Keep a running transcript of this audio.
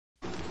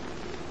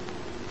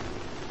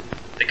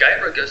The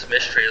Guyra ghost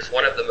mystery is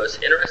one of the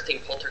most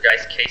interesting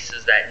poltergeist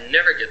cases that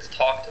never gets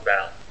talked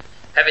about.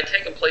 Having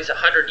taken place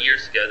 100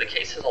 years ago, the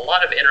case has a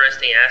lot of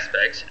interesting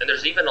aspects, and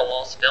there's even a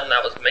lost film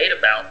that was made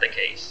about the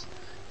case.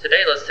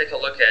 Today, let's take a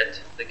look at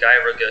the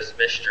Guyra ghost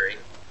mystery.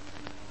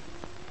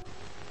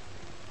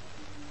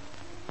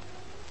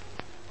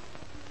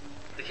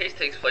 The case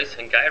takes place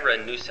in Guyra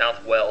in New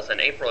South Wales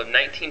in April of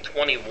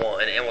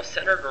 1921 and was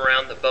centered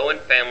around the Bowen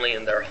family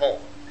and their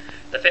home.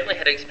 The family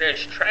had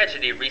experienced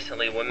tragedy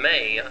recently when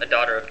May, a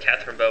daughter of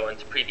Catherine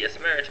Bowen's previous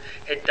marriage,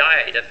 had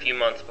died a few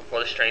months before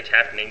the strange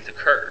happenings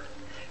occurred.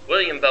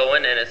 William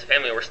Bowen and his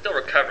family were still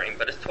recovering,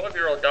 but his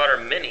 12-year-old daughter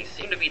Minnie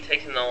seemed to be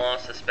taking the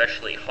loss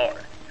especially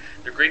hard.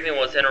 The grieving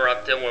was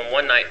interrupted when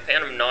one night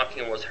phantom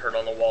knocking was heard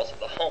on the walls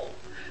of the home.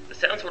 The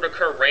sounds would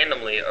occur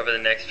randomly over the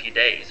next few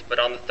days, but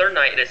on the third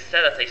night it is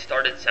said that they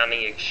started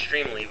sounding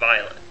extremely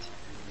violent.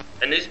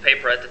 A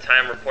newspaper at the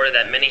time reported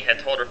that Minnie had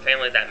told her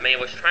family that May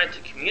was trying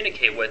to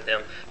communicate with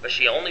them, but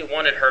she only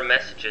wanted her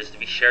messages to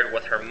be shared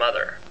with her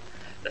mother.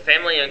 The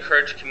family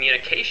encouraged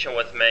communication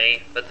with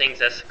May, but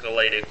things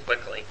escalated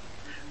quickly.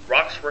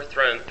 Rocks were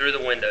thrown through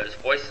the windows,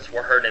 voices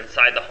were heard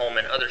inside the home,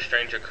 and other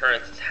strange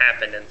occurrences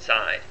happened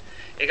inside.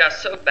 It got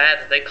so bad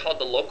that they called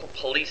the local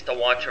police to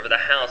watch over the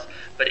house,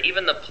 but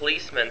even the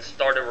policemen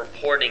started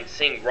reporting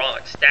seeing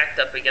rocks stacked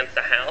up against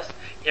the house,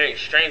 hearing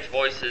strange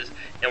voices,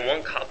 and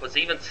one cop was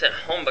even sent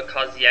home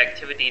because the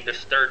activity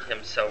disturbed him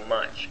so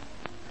much.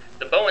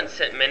 The Bowens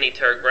sent Minnie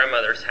to her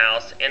grandmother's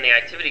house, and the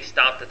activity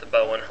stopped at the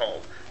Bowen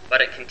home,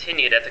 but it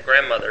continued at the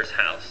grandmother's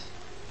house.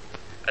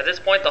 At this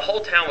point, the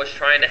whole town was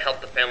trying to help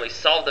the family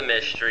solve the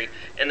mystery,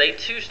 and they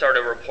too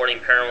started reporting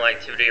paranormal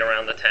activity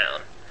around the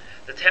town.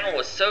 The town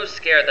was so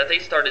scared that they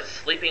started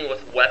sleeping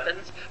with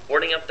weapons,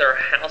 boarding up their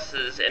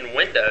houses and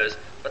windows,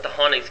 but the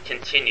hauntings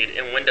continued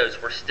and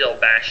windows were still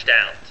bashed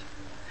out.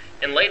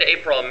 In late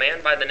April, a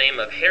man by the name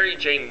of Harry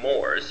J.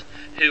 Moores,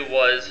 who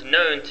was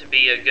known to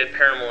be a good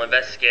paranormal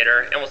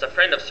investigator and was a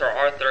friend of Sir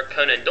Arthur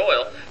Conan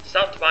Doyle,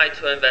 stopped by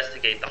to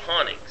investigate the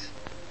hauntings.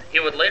 He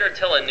would later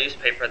tell a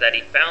newspaper that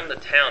he found the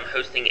town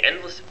hosting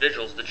endless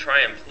vigils to try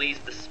and please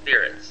the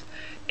spirits,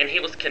 and he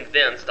was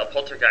convinced a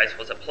poltergeist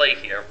was at play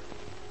here.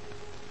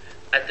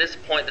 At this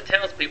point, the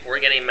townspeople were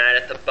getting mad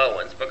at the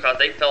Bowens because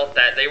they felt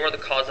that they were the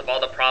cause of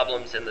all the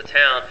problems in the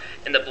town,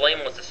 and the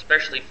blame was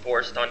especially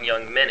forced on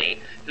young Minnie,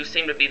 who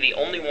seemed to be the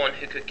only one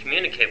who could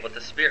communicate with the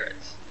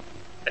spirits.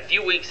 A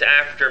few weeks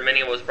after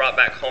Minnie was brought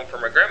back home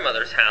from her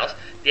grandmother's house,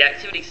 the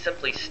activity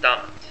simply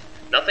stopped.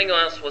 Nothing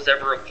else was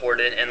ever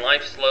reported, and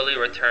life slowly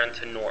returned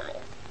to normal.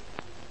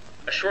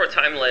 A short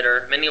time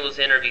later, Minnie was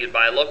interviewed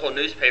by a local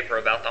newspaper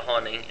about the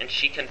haunting, and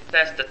she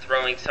confessed to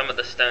throwing some of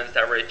the stones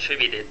that were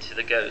attributed to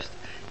the ghost,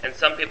 and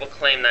some people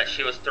claim that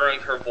she was throwing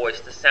her voice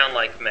to sound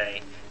like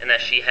May, and that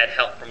she had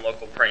help from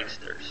local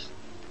pranksters.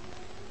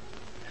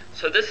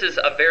 So this is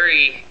a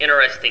very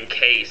interesting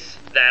case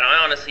that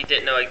I honestly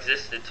didn't know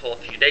existed till a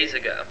few days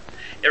ago.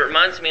 It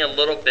reminds me a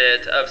little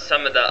bit of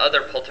some of the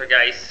other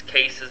poltergeist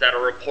cases that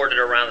are reported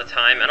around the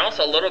time, and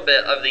also a little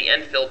bit of the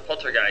Enfield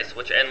poltergeist,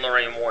 which Ed and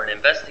Lorraine Warren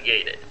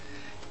investigated.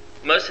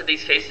 Most of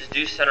these cases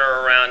do center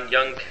around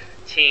young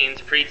teens,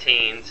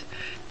 preteens,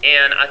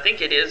 and I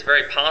think it is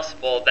very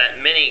possible that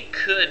Minnie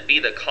could be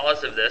the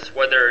cause of this,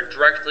 whether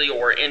directly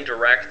or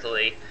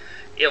indirectly.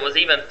 It was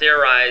even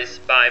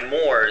theorized by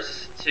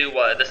Moores to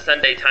the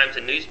Sunday Times,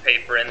 a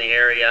newspaper in the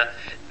area,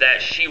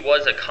 that she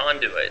was a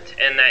conduit,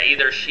 and that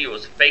either she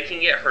was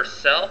faking it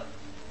herself,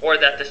 or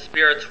that the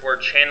spirits were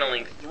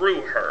channeling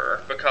through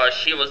her, because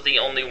she was the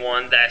only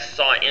one that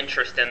saw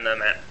interest in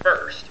them at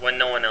first, when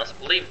no one else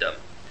believed them.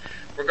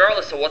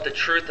 Regardless of what the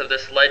truth of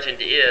this legend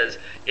is,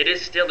 it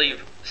is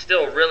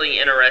still really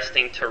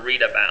interesting to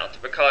read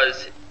about,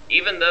 because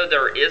even though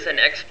there is an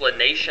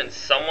explanation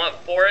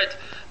somewhat for it,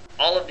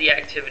 all of the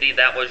activity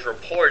that was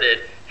reported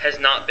has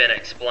not been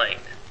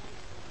explained.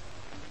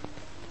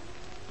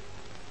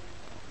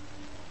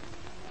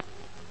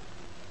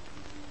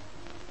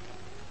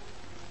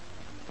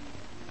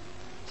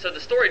 So the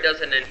story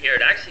doesn't end here,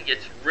 it actually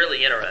gets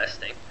really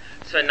interesting.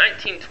 So in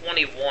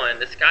 1921,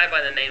 this guy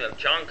by the name of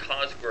John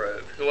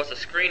Cosgrove, who was a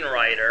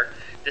screenwriter,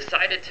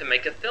 decided to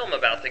make a film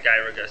about the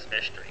Guyra ghost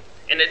mystery.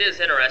 And it is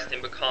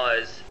interesting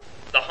because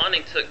the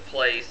haunting took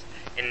place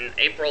in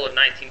April of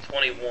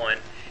 1921,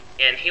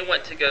 and he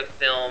went to go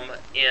film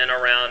in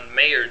around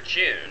May or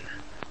June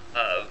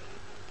of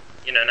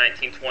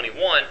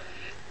 1921.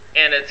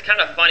 And it's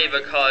kind of funny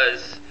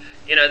because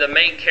the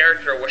main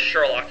character was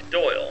Sherlock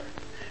Doyle,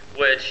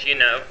 which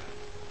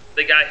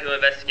the guy who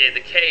investigated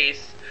the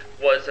case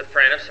was a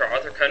friend of Sir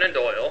Arthur Conan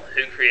Doyle,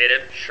 who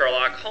created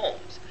Sherlock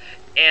Holmes.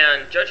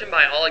 And judging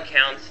by all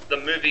accounts, the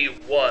movie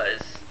was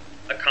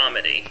a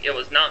comedy. It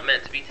was not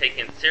meant to be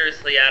taken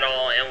seriously at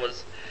all, and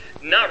was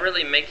not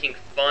really making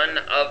fun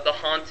of the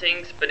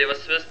hauntings, but it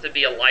was supposed to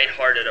be a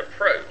lighthearted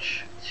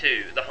approach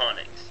to the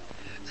hauntings.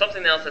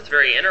 Something else that's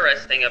very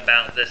interesting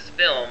about this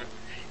film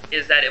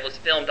is that it was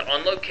filmed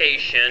on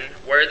location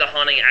where the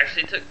haunting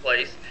actually took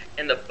place,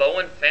 and the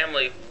Bowen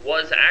family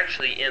was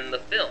actually in the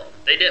film.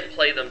 They didn't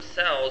play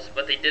themselves,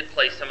 but they did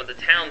play some of the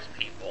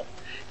townspeople.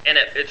 And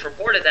it's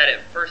reported that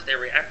at first they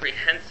were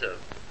apprehensive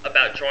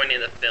about joining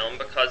the film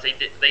because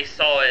they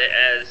saw it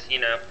as,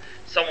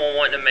 someone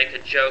wanting to make a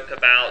joke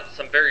about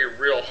some very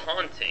real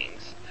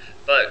hauntings.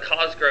 But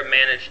Cosgrove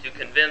managed to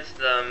convince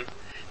them,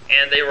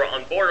 and they were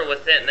on board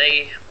with it, and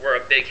they were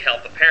a big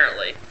help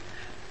apparently.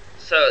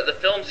 So the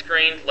film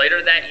screened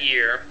later that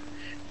year,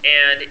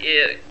 and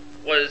it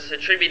was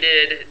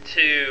attributed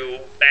to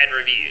bad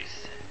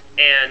reviews,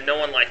 and no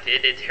one liked it.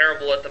 It did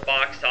terrible at the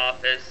box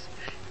office,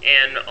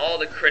 and all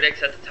the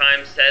critics at the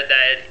time said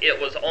that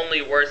it was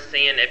only worth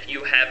seeing if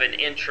you have an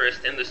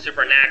interest in the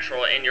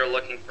supernatural and you're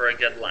looking for a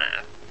good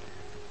laugh.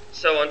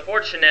 So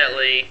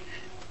unfortunately,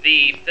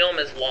 the film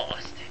is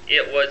lost.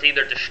 It was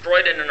either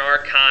destroyed in an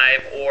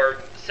archive, or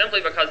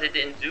simply because it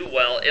didn't do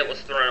well, it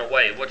was thrown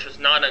away, which was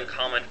not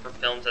uncommon for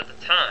films at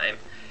the time.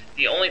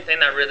 The only thing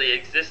that really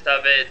exists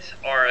of it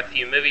are a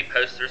few movie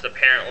posters,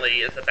 apparently,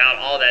 is about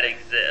all that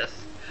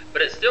exists.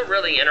 But it's still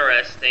really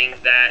interesting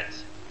that,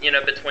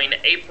 between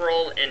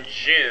April and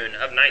June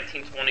of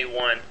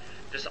 1921,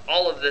 just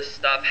all of this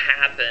stuff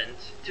happened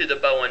to the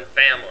Bowen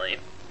family.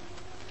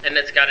 And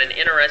it's got an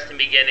interesting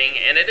beginning,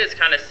 and it is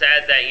kind of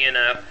sad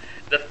that,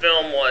 the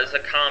film was a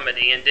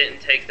comedy and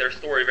didn't take their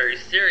story very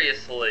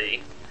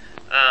seriously.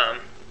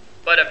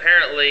 But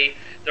apparently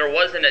there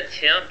was an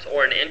attempt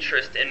or an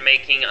interest in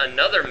making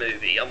another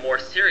movie, a more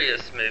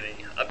serious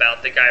movie,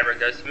 about the Guyra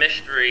ghost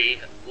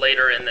mystery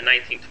later in the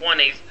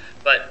 1920s,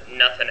 but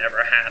nothing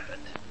ever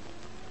happened.